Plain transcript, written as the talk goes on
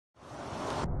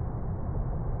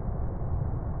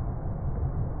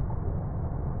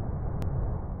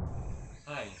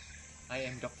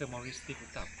am Dr. Maurice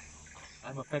Uttam.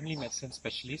 I'm a family medicine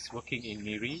specialist working in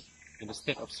Miri in the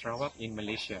state of Sarawak in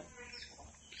Malaysia.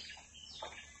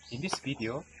 In this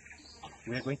video,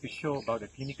 we are going to show about a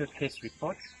clinical case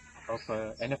report of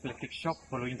an anaphylactic shock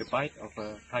following the bite of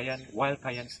a wild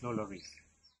Kayan snow loris.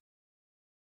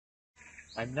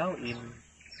 I'm now in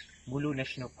Mulu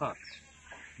National Park.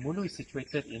 Mulu is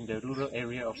situated in the rural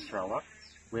area of Sarawak,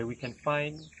 where we can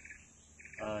find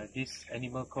this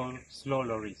animal called slow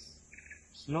loris.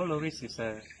 Slow loris is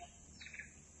a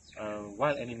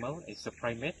wild animal. It's a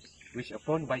primate which,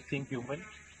 upon biting human,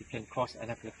 it can cause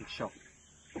anaphylactic shock.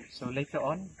 So later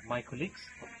on, my colleagues,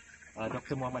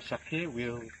 Dr. Muhammad Shakir,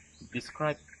 will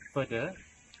describe further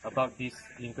about this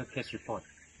clinical case report.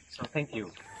 So thank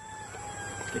you.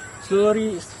 Okay.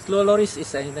 Slow loris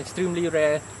is an extremely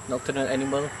rare nocturnal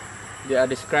animal. They are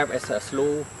described as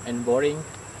slow and boring,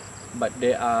 but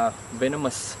they are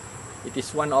venomous. It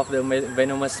is one of the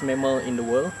venomous mammals in the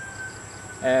world,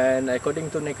 and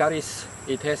according to Nycticebus,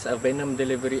 it has a venom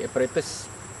delivery apparatus.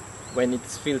 When it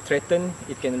feels threatened,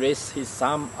 it can raise its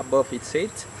arm above its head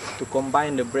to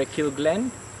combine the brachial gland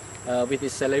with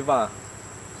its saliva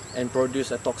and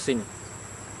produce a toxin.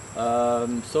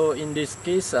 So in this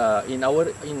case, in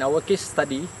our case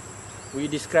study, we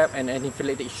describe an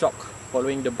anaphylactic shock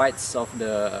following the bites of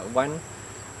the one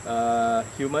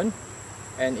human,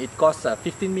 and it caused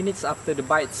 15 minutes after the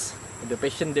bites. The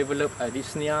patient developed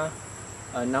dyspnea,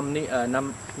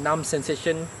 numb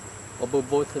sensation over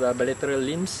both bilateral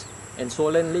limbs and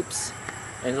swollen lips,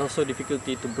 and also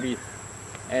difficulty to breathe.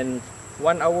 And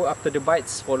 1 hour after the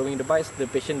bites, following the bites, the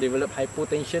patient developed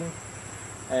hypotension,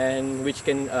 and which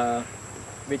can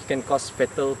cause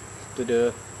fatal to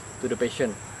the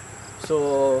patient.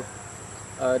 So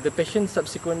the patient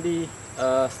subsequently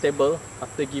stable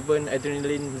after given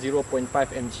adrenaline 0.5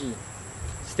 mg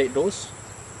state dose,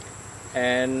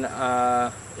 and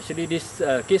actually this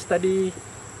case study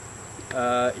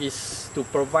is to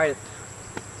provide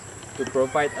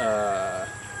a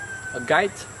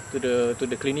guide to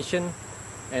the clinician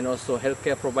and also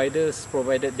healthcare providers,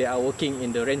 provided they are working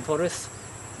in the rainforest,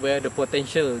 where the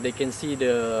potential they can see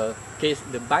the case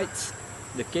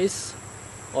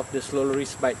of the slow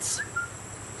loris bites.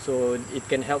 So it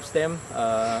can help them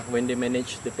when they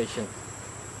manage the patient.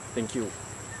 Thank you.